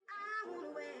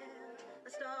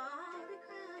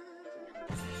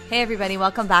Hey everybody,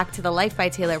 welcome back to the Life by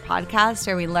Taylor podcast,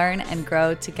 where we learn and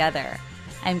grow together.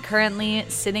 I'm currently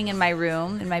sitting in my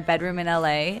bedroom in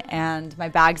LA, and my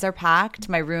bags are packed.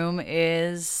 My room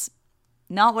is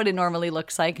not what it normally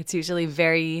looks like. It's usually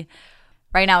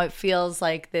right now it feels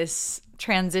like this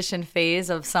transition phase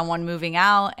of someone moving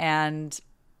out, and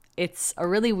it's a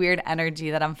really weird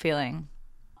energy that I'm feeling.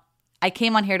 I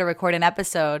came on here to record an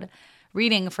episode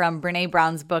reading from Brené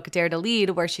Brown's book, Dare to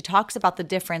Lead, where she talks about the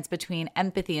difference between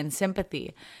empathy and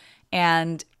sympathy.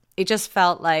 And it just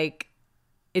felt like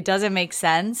it doesn't make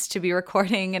sense to be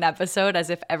recording an episode as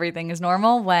if everything is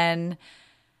normal when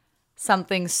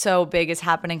something so big is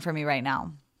happening for me right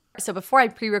now. So before I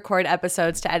pre-record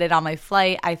episodes to edit on my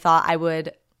flight, I thought I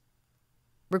would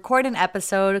record an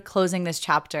episode closing this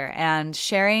chapter and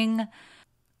sharing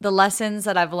the lessons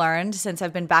that I've learned since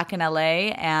I've been back in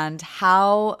LA and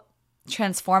how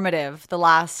transformative the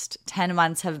last 10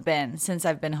 months have been since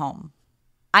I've been home.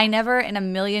 I never in a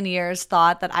million years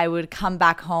thought that I would come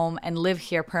back home and live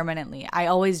here permanently. I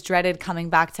always dreaded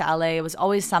coming back to LA. It was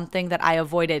always something that I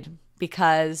avoided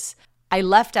because I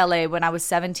left LA when I was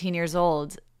 17 years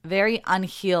old, very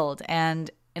unhealed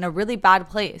and in a really bad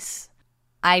place.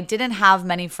 I didn't have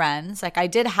many friends. I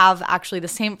did have actually the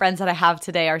same friends that I have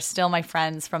today are still my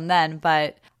friends from then,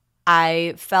 but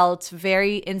I felt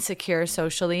very insecure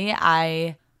socially.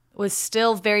 I was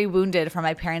still very wounded from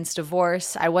my parents'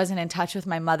 divorce. I wasn't in touch with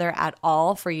my mother at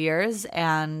all for years,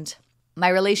 and my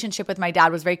relationship with my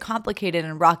dad was very complicated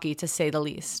and rocky, to say the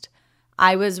least.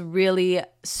 I was really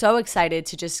so excited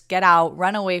to just get out,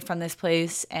 run away from this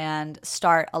place, and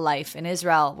start a life in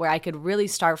Israel where I could really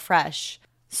start fresh.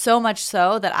 So much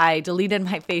so that I deleted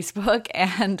my Facebook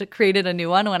and created a new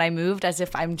one when I moved, as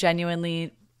if I'm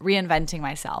genuinely reinventing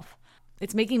myself.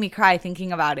 It's making me cry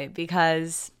thinking about it,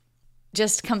 because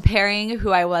just comparing who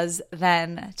I was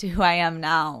then to who I am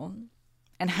now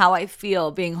and how I feel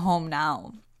being home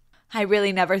now, I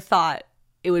really never thought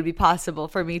it would be possible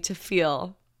for me to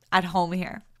feel at home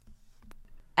here.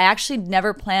 I actually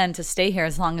never planned to stay here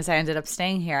as long as I ended up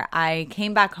staying here. I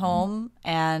came back home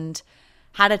and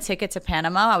had a ticket to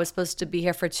Panama. I was supposed to be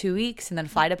here for 2 weeks and then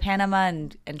fly to Panama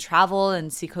and travel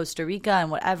and see Costa Rica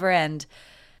and whatever. And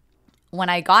when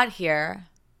I got here,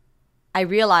 I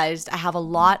realized I have a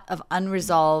lot of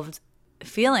unresolved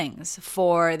feelings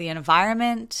for the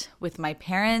environment, with my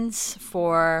parents,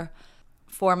 for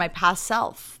my past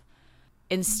self.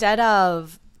 Instead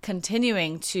of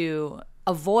continuing to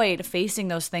avoid facing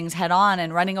those things head on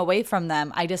and running away from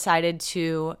them, I decided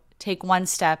to take one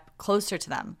step closer to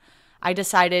them. I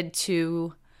decided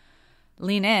to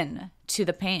lean in to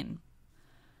the pain.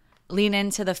 Lean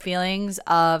into the feelings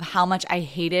of how much I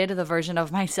hated the version of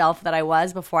myself that I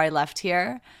was before I left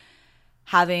here,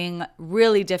 having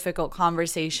really difficult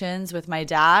conversations with my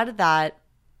dad that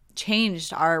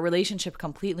changed our relationship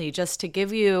completely. Just to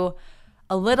give you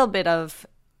a little bit of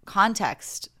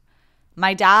context,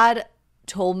 my dad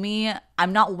told me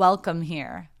I'm not welcome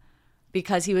here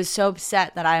because he was so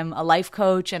upset that I'm a life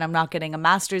coach and I'm not getting a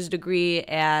master's degree,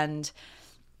 and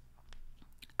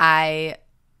I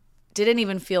didn't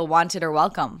even feel wanted or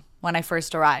welcome when I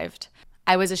first arrived.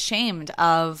 I was ashamed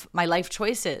of my life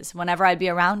choices whenever I'd be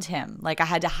around him. Like I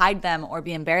had to hide them or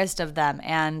be embarrassed of them,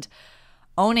 and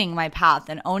owning my path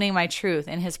and owning my truth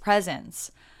in his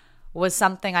presence was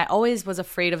something I always was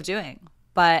afraid of doing.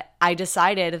 But I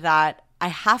decided that I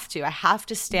have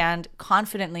to stand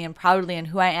confidently and proudly in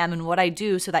who I am and what I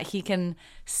do so that he can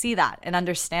see that and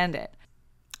understand it.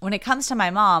 When it comes to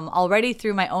my mom, already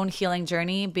through my own healing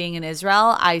journey being in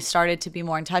Israel, I started to be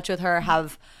more in touch with her,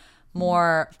 have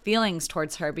more feelings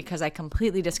towards her, because I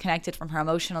completely disconnected from her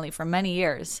emotionally for many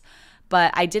years.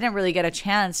 But I didn't really get a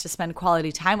chance to spend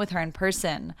quality time with her in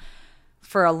person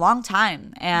for a long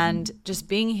time. And just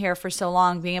being here for so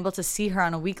long, being able to see her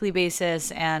on a weekly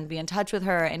basis and be in touch with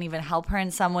her and even help her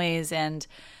in some ways and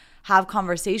have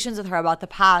conversations with her about the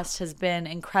past has been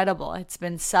incredible. It's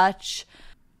been such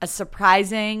a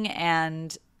surprising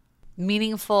and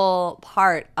meaningful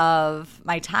part of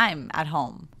my time at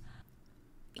home.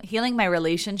 Healing my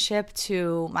relationship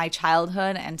to my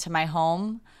childhood and to my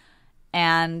home,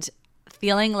 and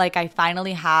feeling like I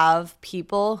finally have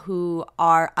people who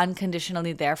are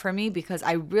unconditionally there for me, because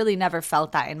I really never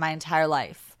felt that in my entire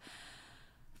life.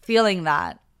 Feeling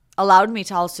that allowed me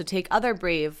to also take other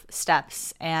brave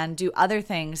steps and do other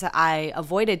things that I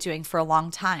avoided doing for a long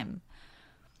time.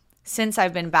 Since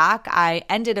I've been back, I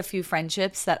ended a few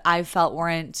friendships that I felt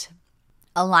weren't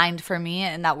aligned for me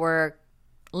and that were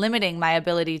limiting my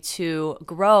ability to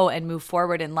grow and move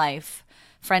forward in life.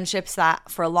 Friendships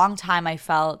that for a long time I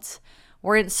felt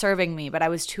weren't serving me, but I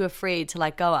was too afraid to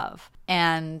let go of.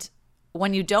 And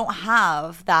when you don't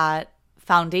have that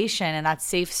foundation and that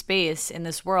safe space in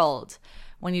this world,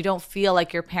 when you don't feel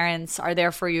like your parents are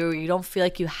there for you, you don't feel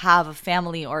like you have a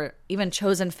family or even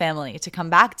chosen family to come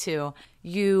back to,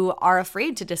 you are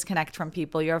afraid to disconnect from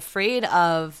people. You're afraid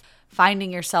of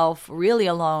finding yourself really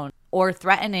alone or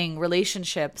threatening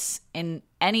relationships in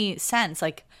any sense.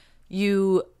 Like,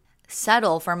 you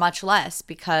settle for much less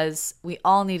because we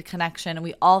all need connection and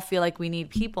we all feel like we need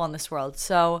people in this world.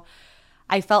 So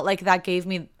I felt like that gave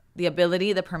me the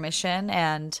ability, the permission,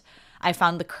 and I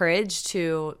found the courage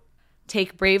to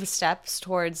take brave steps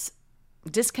towards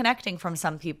disconnecting from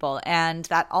some people. And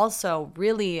that also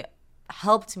really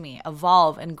helped me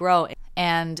evolve and grow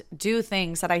and do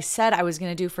things that I said I was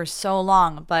going to do for so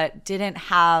long, but didn't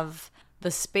have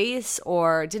the space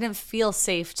or didn't feel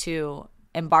safe to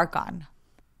embark on.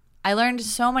 I learned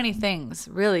so many things,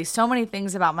 really, so many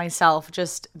things about myself,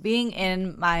 just being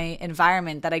in my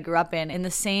environment that I grew up in the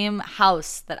same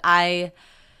house that I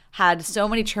had so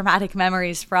many traumatic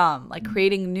memories from, like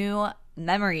creating new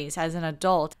memories as an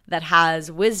adult that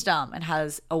has wisdom and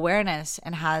has awareness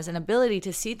and has an ability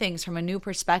to see things from a new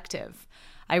perspective.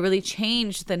 I really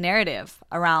changed the narrative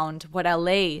around what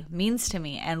LA means to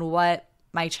me and what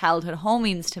my childhood home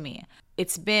means to me.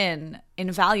 It's been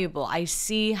invaluable. I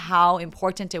see how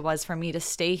important it was for me to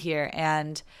stay here,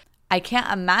 and I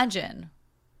can't imagine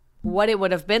what it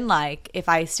would have been like if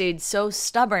I stayed so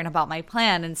stubborn about my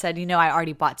plan and said, I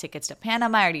already bought tickets to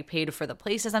Panama, I already paid for the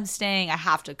places I'm staying, I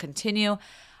have to continue.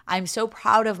 I'm so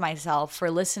proud of myself for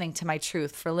listening to my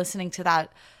truth, for listening to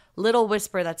that little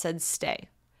whisper that said, stay,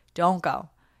 don't go,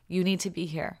 you need to be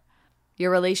here.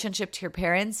 Your relationship to your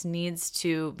parents needs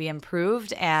to be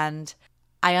improved, and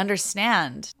I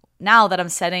understand now that I'm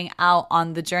setting out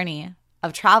on the journey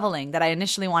of traveling that I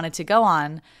initially wanted to go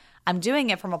on. I'm doing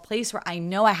it from a place where I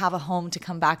know I have a home to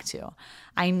come back to.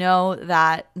 I know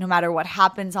that no matter what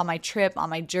happens on my trip, on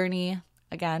my journey,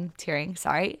 again, tearing,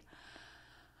 sorry,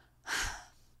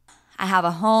 I have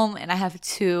a home and I have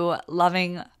two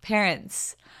loving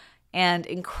parents and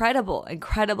incredible,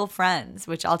 incredible friends,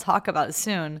 which I'll talk about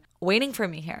soon, waiting for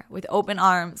me here with open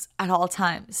arms at all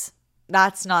times.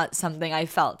 That's not something I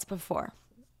felt before.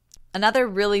 Another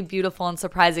really beautiful and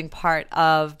surprising part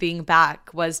of being back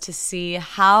was to see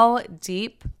how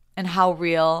deep and how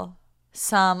real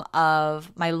some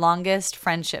of my longest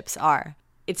friendships are.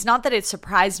 It's not that it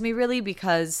surprised me really,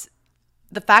 because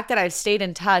the fact that I've stayed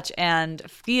in touch and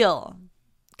feel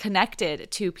connected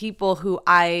to people who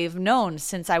I've known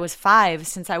since I was 5,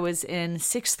 since I was in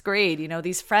 6th grade.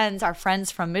 These friends are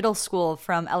friends from middle school,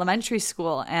 from elementary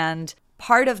school, and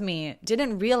part of me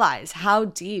didn't realize how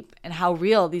deep and how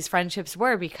real these friendships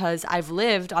were because I've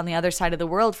lived on the other side of the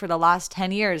world for the last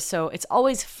 10 years. So it's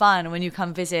always fun when you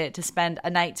come visit to spend a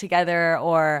night together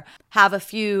or have a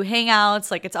few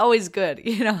hangouts. Like, it's always good,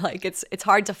 like it's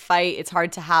hard to fight. It's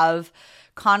hard to have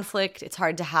conflict. It's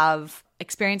hard to have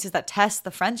experiences that test the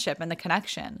friendship and the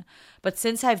connection. But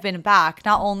since I've been back,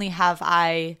 not only have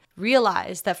I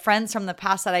realized that friends from the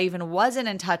past that I even wasn't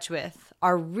in touch with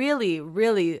are really,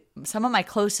 really some of my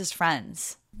closest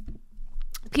friends.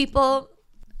 People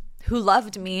who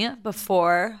loved me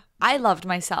before I loved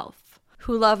myself,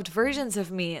 who loved versions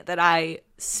of me that I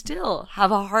still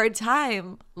have a hard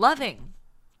time loving.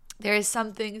 There is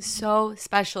something so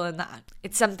special in that.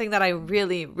 It's something that I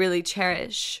really, really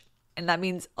cherish, and that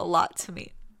means a lot to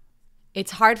me.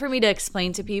 It's hard for me to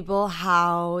explain to people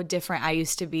how different I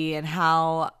used to be and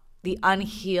how the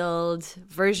unhealed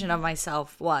version of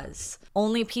myself was.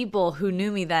 Only people who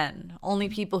knew me then, only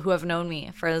people who have known me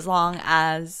for as long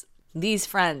as these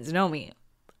friends know me,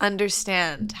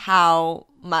 understand how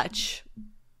much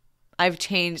I've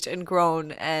changed and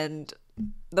grown and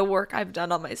the work I've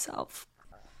done on myself.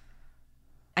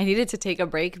 I needed to take a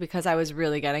break because I was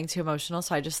really getting too emotional,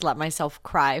 so I just let myself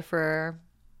cry for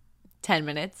 10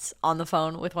 minutes on the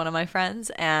phone with one of my friends,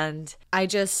 and I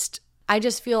just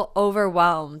feel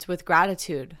overwhelmed with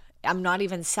gratitude. I'm not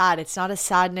even sad. It's not a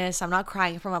sadness. I'm not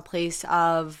crying from a place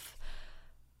of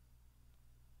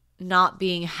not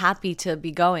being happy to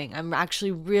be going. I'm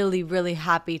actually really, really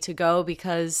happy to go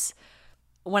because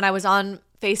when I was on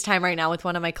FaceTime right now with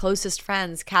one of my closest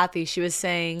friends, Kathy, she was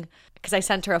saying, because I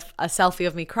sent her a selfie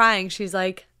of me crying, she's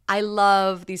like, I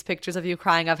love these pictures of you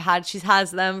crying. She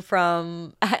has them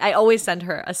from, I always send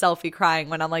her a selfie crying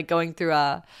when I'm like going through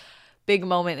a big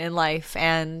moment in life.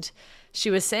 And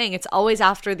she was saying it's always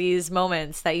after these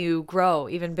moments that you grow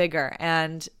even bigger.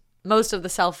 And most of the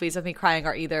selfies of me crying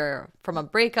are either from a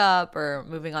breakup or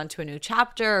moving on to a new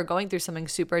chapter or going through something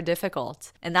super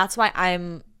difficult. And that's why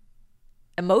I'm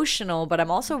emotional, but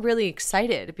I'm also really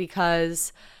excited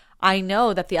because I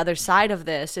know that the other side of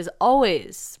this is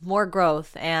always more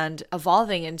growth and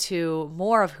evolving into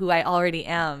more of who I already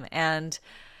am. And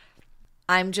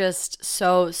I'm just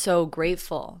so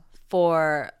grateful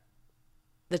for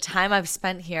the time I've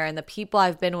spent here and the people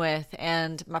I've been with,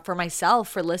 and for myself,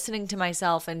 for listening to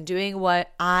myself and doing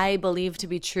what I believe to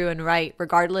be true and right,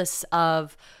 regardless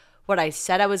of what I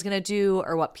said I was going to do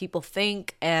or what people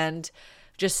think, and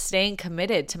just staying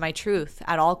committed to my truth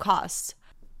at all costs.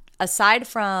 Aside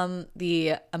from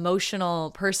the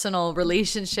emotional, personal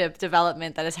relationship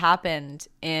development that has happened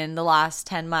in the last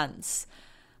 10 months,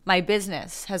 my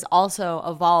business has also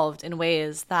evolved in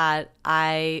ways that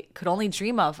I could only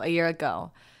dream of a year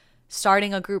ago.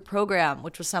 Starting a group program,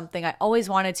 which was something I always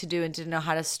wanted to do and didn't know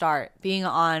how to start. Being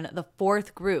on the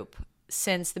 4th group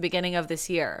since the beginning of this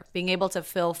year. Being able to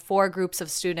fill 4 groups of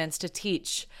students to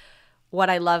teach what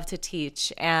I love to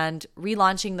teach, and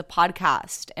relaunching the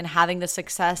podcast and having the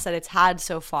success that it's had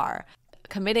so far.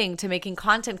 Committing to making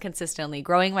content consistently,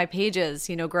 growing my pages,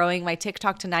 growing my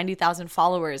TikTok to 90,000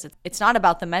 followers. It's not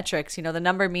about the metrics, the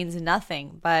number means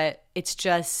nothing, but it's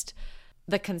just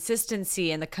the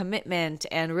consistency and the commitment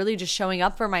and really just showing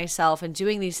up for myself and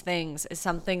doing these things is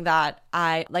something that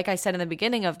like I said in the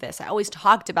beginning of this, I always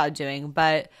talked about doing,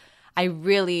 but I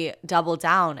really doubled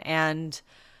down and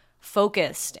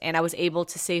focused, and I was able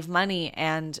to save money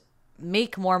and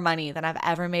make more money than I've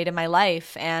ever made in my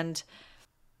life. And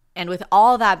with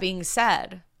all that being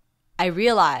said, I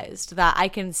realized that I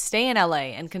can stay in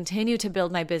LA and continue to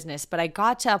build my business, but I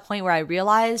got to a point where I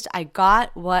realized I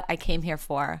got what I came here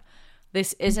for.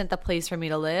 This isn't the place for me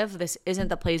to live. This isn't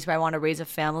the place where I want to raise a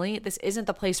family. This isn't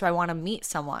the place where I want to meet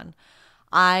someone.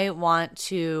 I want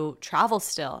to travel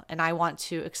still, and I want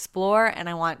to explore, and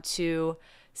I want to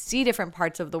see different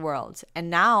parts of the world. And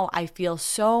now I feel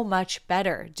so much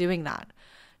better doing that.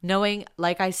 Knowing,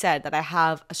 like I said, that I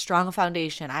have a strong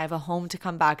foundation, I have a home to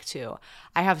come back to.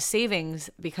 I have savings,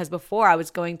 because before I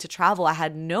was going to travel, I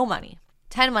had no money.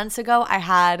 10 months ago, I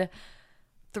had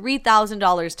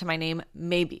 $3,000 to my name,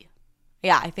 maybe.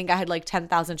 Yeah, I think I had like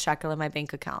 10,000 shekel in my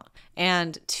bank account.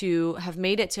 And to have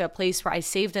made it to a place where I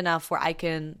saved enough where I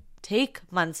can take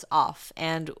months off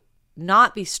and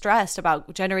not be stressed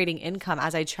about generating income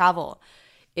as I travel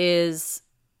is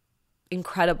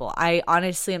incredible. I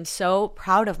honestly am so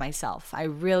proud of myself. I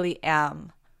really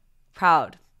am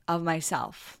proud of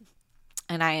myself.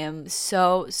 And I am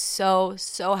so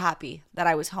happy that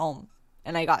I was home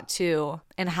and I got to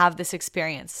and have this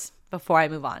experience before I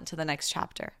move on to the next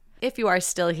chapter. If you are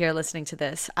still here listening to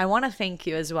this, I want to thank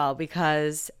you as well,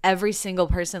 because every single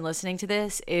person listening to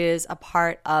this is a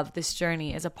part of this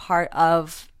journey, is a part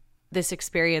of this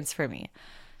experience for me.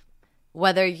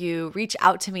 Whether you reach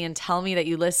out to me and tell me that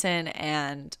you listen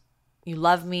and you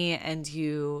love me and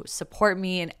you support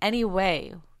me in any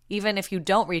way, even if you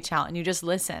don't reach out and you just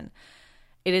listen,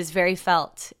 it is very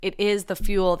felt. It is the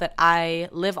fuel that I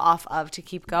live off of to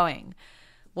keep going.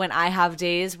 When I have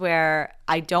days where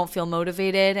I don't feel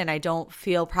motivated and I don't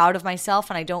feel proud of myself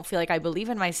and I don't feel like I believe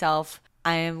in myself,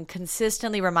 I am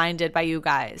consistently reminded by you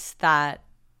guys that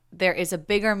there is a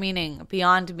bigger meaning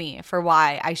beyond me for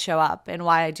why I show up and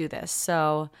why I do this.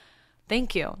 So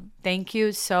thank you. Thank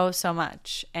you so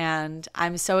much. And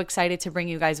I'm so excited to bring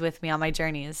you guys with me on my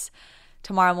journeys.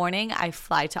 Tomorrow morning, I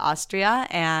fly to Austria,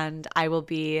 and I will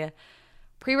be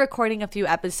pre-recording a few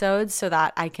episodes so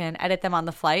that I can edit them on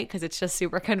the flight, because it's just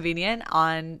super convenient,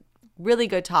 on really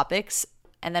good topics.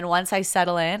 And then once I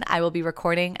settle in, I will be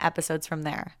recording episodes from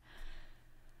there.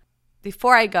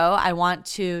 Before I go, I want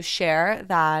to share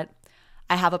that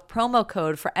I have a promo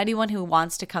code for anyone who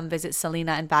wants to come visit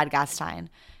Selena in Bad Gastein.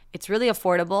 It's really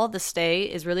affordable. The stay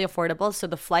is really affordable, so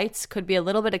the flights could be a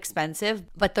little bit expensive,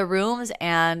 but the rooms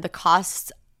and the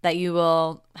costs that you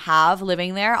will have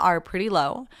living there are pretty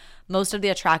low. Most of the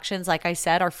attractions, like I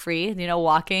said, are free,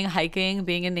 walking, hiking,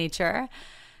 being in nature.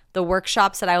 The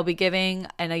workshops that I will be giving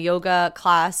and a yoga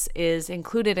class is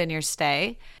included in your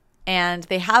stay. And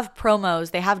they have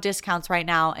promos, they have discounts right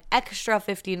now, extra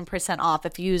 15% off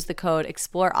if you use the code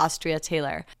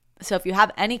EXPLOREAUSTRIATaylor. So if you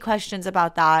have any questions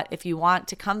about that, if you want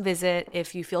to come visit,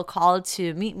 if you feel called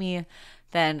to meet me,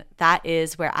 then that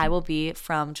is where I will be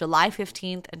from July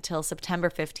 15th until September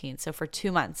 15th. So for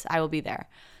 2 months, I will be there.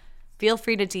 Feel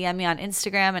free to DM me on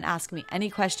Instagram and ask me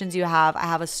any questions you have. I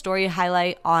have a story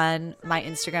highlight on my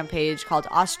Instagram page called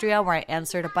Austria, where I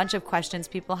answered a bunch of questions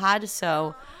people had.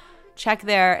 So check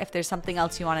there. If there's something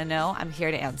else you want to know, I'm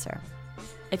here to answer.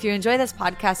 If you enjoy this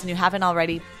podcast and you haven't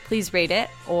already, please rate it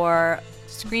or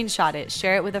screenshot it,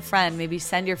 share it with a friend, maybe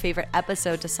send your favorite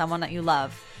episode to someone that you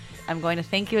love. I'm going to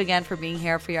thank you again for being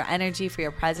here, for your energy, for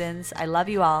your presence. I love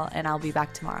you all, and I'll be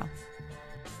back tomorrow.